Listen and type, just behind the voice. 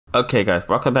Okay guys,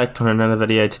 welcome back to another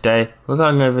video. Today we're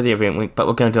going over the event week, but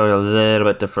we're going to do it a little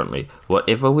bit differently.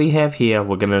 Whatever we have here,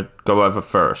 we're going to go over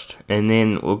first, and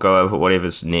then we'll go over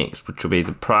whatever's next, which will be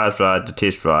the prize ride, the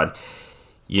test ride,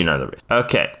 you know the rest.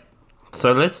 Okay,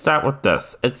 so let's start with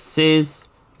this. It says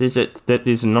that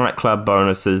there's nightclub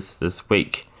bonuses this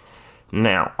week.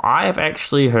 Now, I have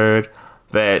actually heard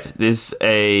that there's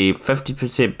a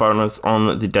 50% bonus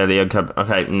on the daily income.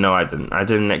 Okay, no, I didn't. I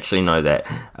didn't actually know that.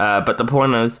 But the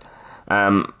point is,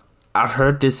 I've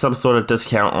heard there's some sort of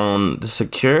discount on the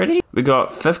security. We got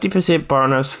 50%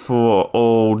 bonus for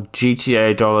all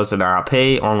GTA dollars and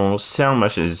RP on all sell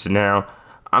missions. Now,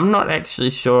 I'm not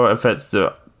actually sure if it's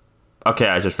the... Okay,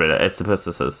 I just read it. It's the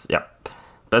businesses. Yeah.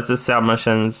 Business sell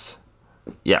missions.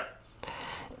 Yeah.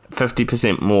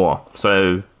 50% more.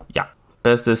 So, yeah.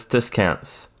 Business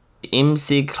discounts.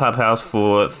 MC Clubhouse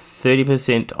for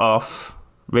 30% off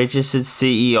registered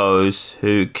CEOs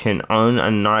who can own a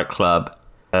nightclub.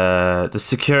 The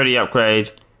security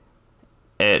upgrade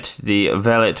at the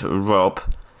Valet Rob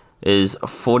is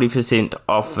 40%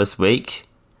 off this week.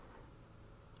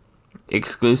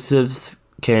 Exclusives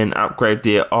can upgrade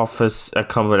their office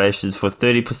accommodations for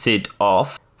 30%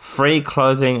 off. Free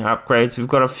clothing upgrades. We've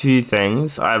got a few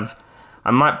things. I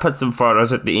might put some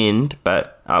photos at the end,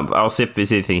 but I'll see if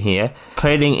there's anything here.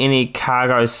 Completing any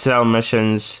cargo cell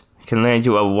missions can land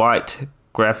you a white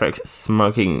graphic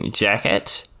smoking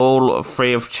jacket. All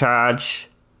free of charge.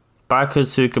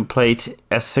 Bikers who complete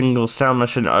a single cell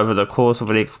mission over the course of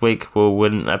the next week will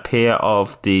win a pair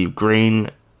of the green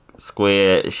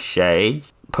square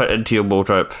shades. Put into your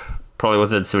wardrobe probably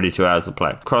within 72 hours of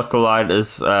play. Cross the line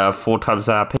is 4 times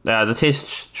RP. The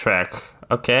test track.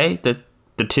 Okay, the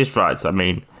test rides, I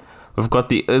mean. We've got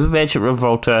the Uber Magic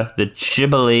Revolta, the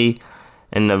Ghibli,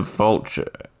 and the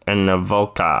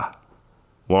Volca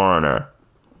Warrener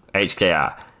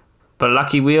HKR. But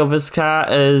lucky wheel of this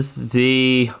car is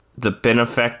the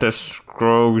Benefactor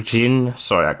Scrogen.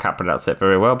 Sorry, I can't pronounce that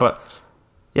very well, but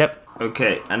yep.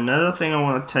 Okay, another thing I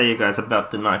want to tell you guys about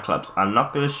the nightclubs. I'm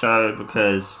not going to show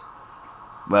because,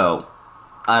 well,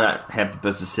 I don't have the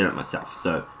business set up myself,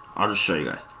 so I'll just show you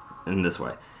guys in this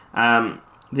way.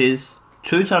 There's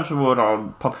 2 types of reward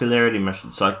on popularity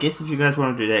missions, so I guess if you guys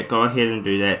want to do that, go ahead and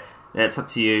do that. That's up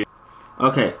to you.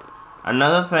 Okay,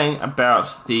 another thing about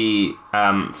the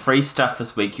free stuff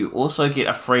this week, you also get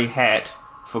a free hat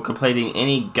for completing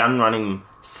any gun running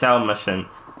cell mission,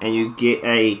 and you get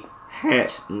a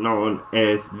hat known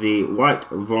as the White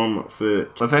Vom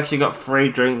Furt. We've actually got free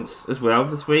drinks as well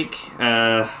this week.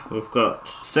 We've got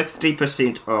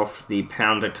 60% off the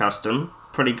Pounder Custom.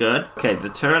 Pretty good. Okay, the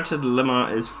turreted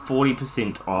limo is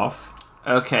 40% off.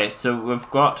 Okay, so we've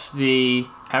got the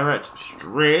Parrot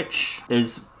Stretch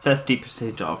is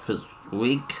 50% off this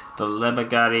week. The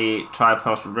Lamborghini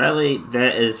Tripost Rally,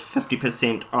 that is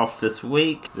 50% off this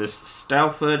week. The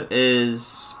Stalford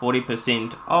is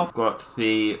 40% off. Got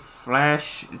the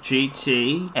Flash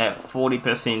GT at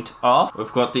 40% off.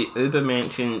 We've got the Uber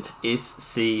Mansions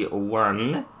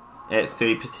SC1 at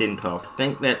 30% off. I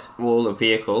think that's all the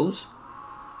vehicles.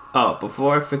 Oh,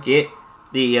 before I forget,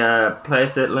 the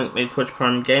players that link me Twitch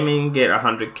Prime Gaming get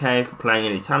 100k for playing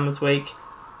any time this week.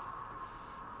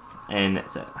 And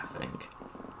that's it, I think.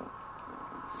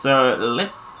 So,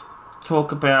 let's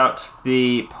talk about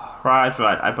the prize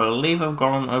ride. I believe I've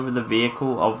gone over the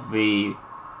vehicle of the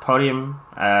podium.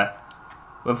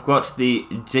 We've got the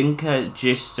Dinka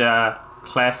Jester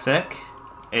Classic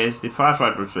as the prize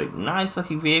ride this week. Nice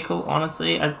looking vehicle,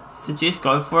 honestly. I'd suggest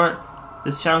go for it.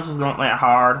 This challenge is not that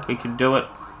hard. We can do it.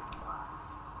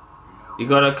 You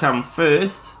gotta come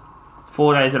first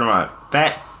 4 days in a row.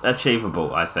 That's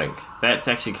achievable, I think. That's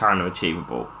actually kind of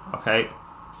achievable. Okay?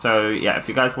 So yeah, if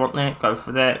you guys want that, go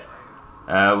for that.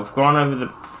 We've gone over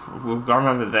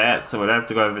that, so we don't have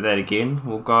to go over that again.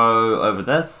 We'll go over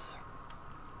this.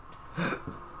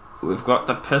 We've got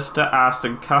the Pista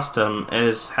Aston Custom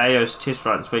as Hayo's test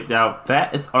ride this week. Now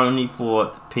that is only for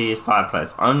the PS5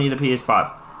 players. Only the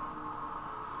PS5.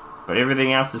 But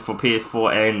everything else is for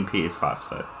PS4 and PS5,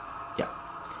 so yeah.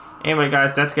 Anyway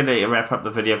guys, that's going to wrap up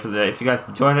the video for today. If you guys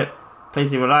enjoyed it,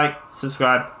 please leave a like,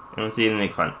 subscribe, and we'll see you in the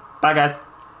next one. Bye guys!